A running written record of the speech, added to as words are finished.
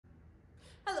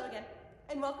Hello again,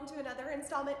 and welcome to another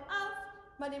installment of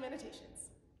Monday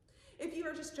Meditations. If you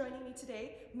are just joining me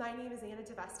today, my name is Anna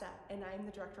DeVesta, and I am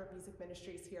the Director of Music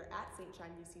Ministries here at St. John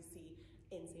UCC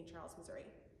in St. Charles, Missouri.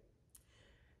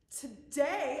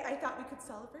 Today, I thought we could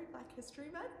celebrate Black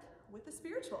History Month with a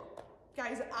spiritual.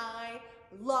 Guys, I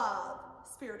love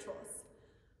spirituals,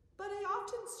 but I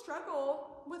often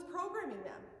struggle with programming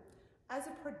them. As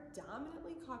a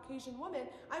predominantly Caucasian woman,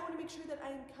 I want to make sure that I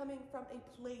am coming from a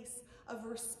place of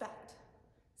respect.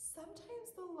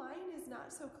 Sometimes the line is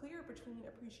not so clear between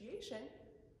appreciation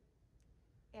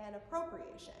and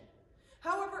appropriation.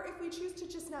 However, if we choose to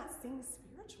just not sing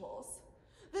spirituals,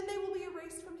 then they will be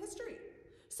erased from history.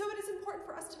 So it is important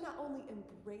for us to not only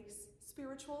embrace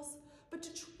spirituals, but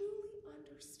to truly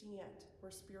understand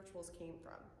where spirituals came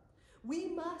from. We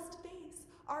must face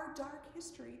our dark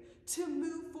history to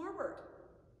move forward.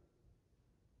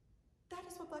 That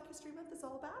is what Black History Month is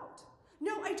all about.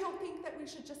 No, I don't think that we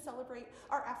should just celebrate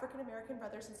our African American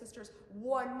brothers and sisters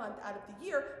 1 month out of the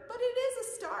year, but it is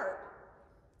a start.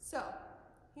 So,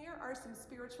 here are some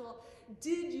spiritual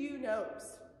did you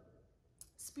knows.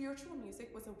 Spiritual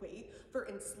music was a way for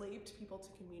enslaved people to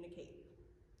communicate.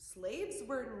 Slaves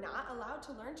were not allowed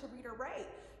to learn to read or write,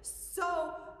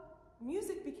 so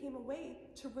music became a way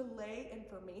to relay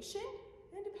information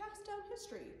and to pass down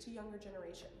history to younger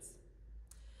generations.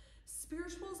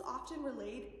 Spirituals often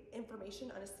relayed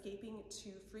information on escaping to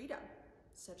freedom,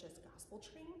 such as Gospel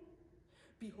Train,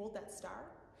 Behold That Star,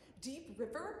 Deep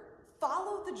River,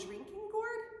 Follow the Drinking Gourd,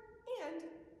 and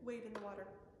Wade in the Water.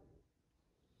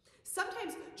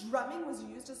 Sometimes drumming was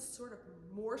used as a sort of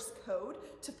Morse code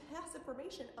to pass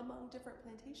information among different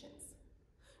plantations.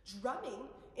 Drumming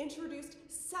introduced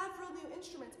several new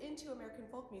instruments into American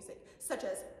folk music, such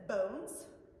as bones,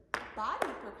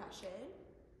 body percussion,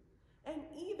 and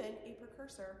even a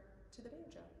precursor to the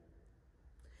banjo.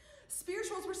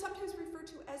 Spirituals were sometimes referred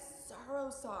to as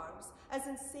sorrow songs, as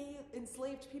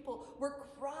enslaved people were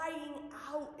crying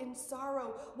out in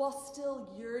sorrow while still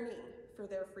yearning for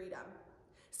their freedom.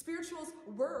 Spirituals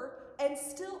were, and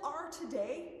still are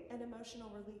today, an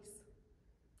emotional release.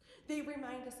 They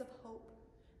remind us of hope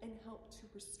and help to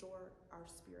restore our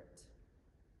spirit.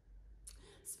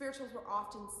 Spirituals were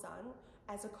often sung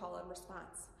as a call and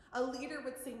response. A leader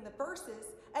would sing the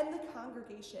verses and the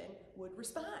congregation would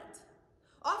respond.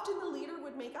 Often the leader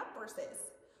would make up verses,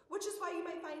 which is why you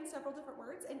might find several different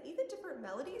words and even different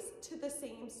melodies to the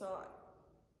same song.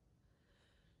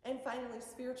 And finally,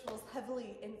 spirituals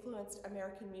heavily influenced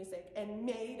American music and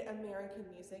made American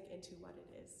music into what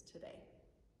it is today.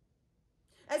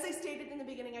 As I stated in the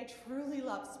beginning, I truly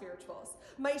love spirituals.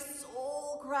 My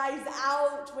soul cries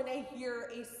out when I hear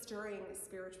a stirring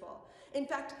spiritual. In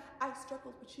fact, I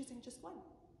struggled with choosing just one.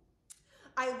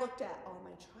 I looked at all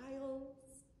my trials.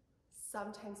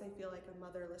 Sometimes I feel like a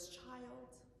motherless child.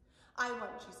 I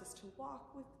want Jesus to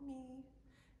walk with me.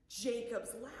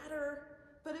 Jacob's ladder,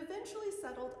 but eventually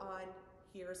settled on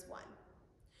Here's One.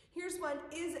 Here's One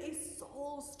is a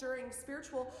soul-stirring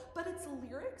spiritual, but its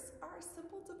lyrics are a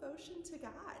simple devotion to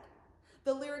God.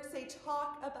 The lyrics say,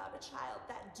 talk about a child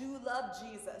that do love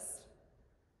Jesus.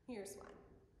 Here's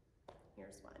one.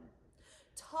 Here's one.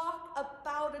 Talk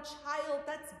about a child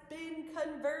that's been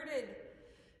converted.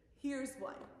 Here's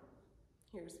one.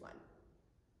 Here's one.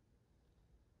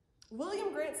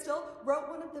 William Grant Still wrote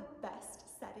one of the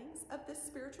best settings of this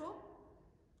spiritual,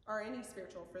 or any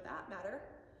spiritual for that matter,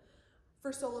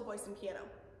 for solo voice and piano.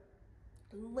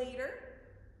 Later,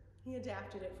 he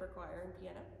adapted it for choir and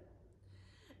piano.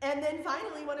 And then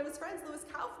finally, one of his friends, Louis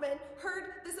Kaufman,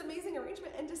 heard this amazing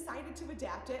arrangement and decided to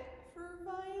adapt it for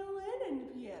violin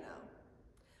and piano.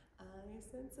 I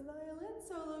sense a violin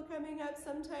solo coming up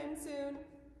sometime soon.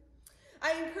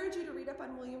 I encourage you to read up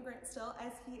on William Grant Still,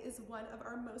 as he is one of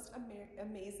our most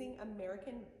amazing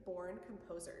American-born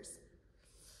composers.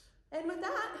 And with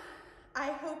that,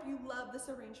 I hope you love this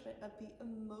arrangement of the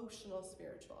emotional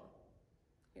spiritual.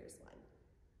 Here's one.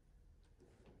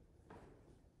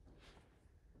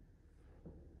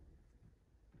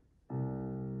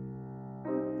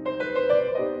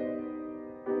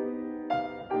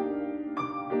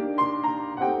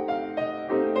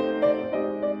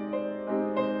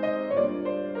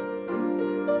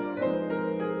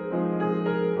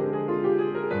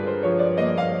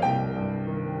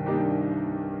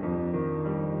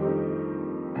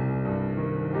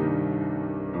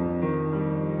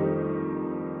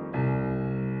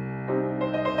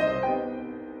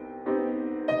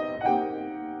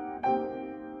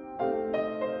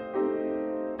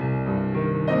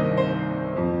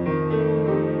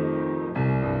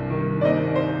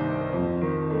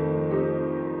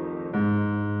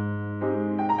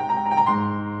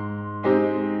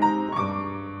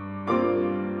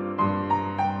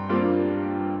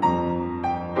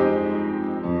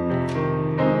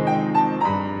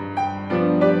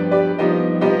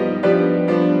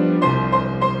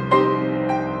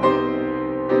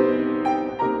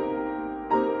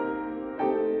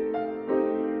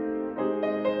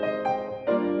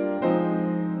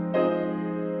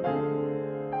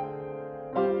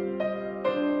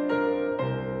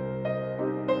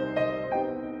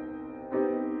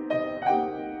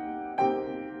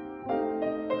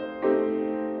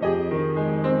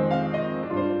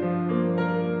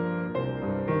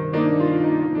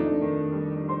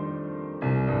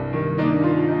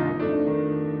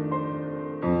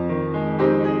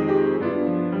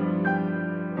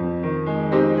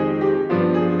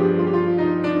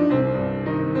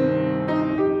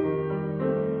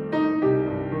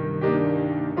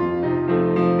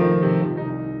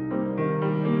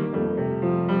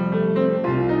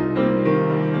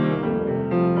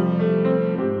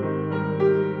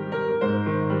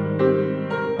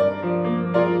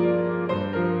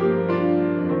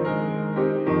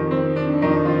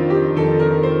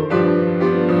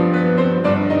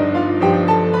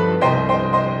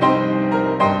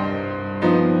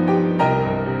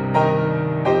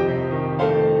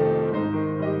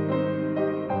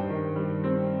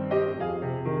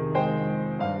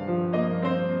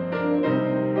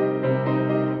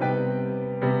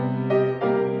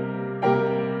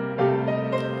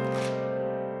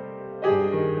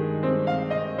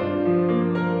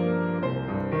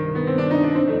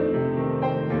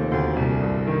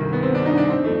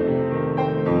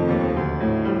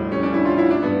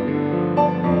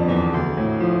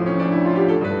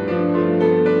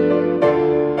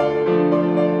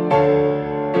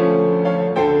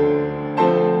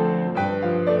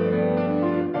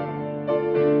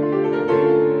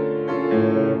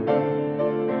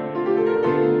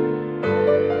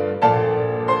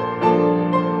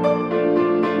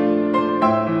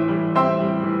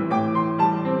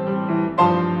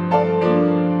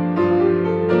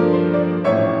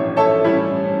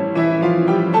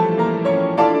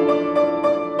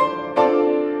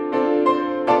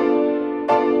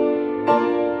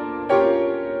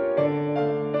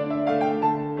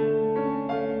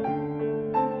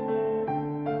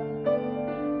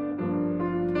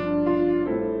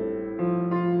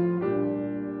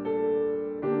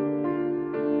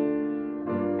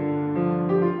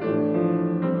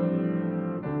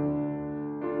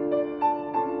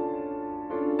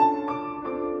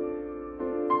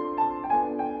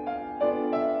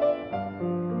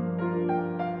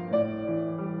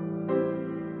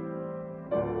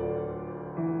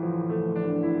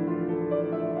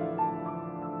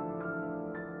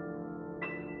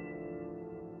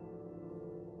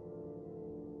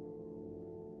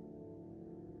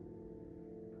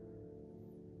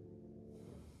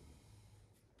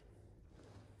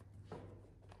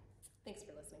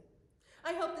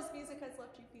 I hope this music has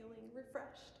left you feeling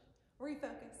refreshed,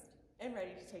 refocused, and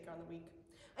ready to take on the week.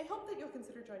 I hope that you'll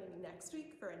consider joining me next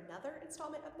week for another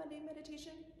installment of Monday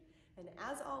Meditation. And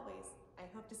as always, I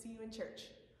hope to see you in church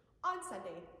on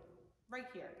Sunday, right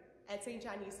here at St.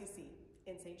 John UCC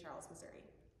in St. Charles, Missouri.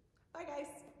 Bye, guys.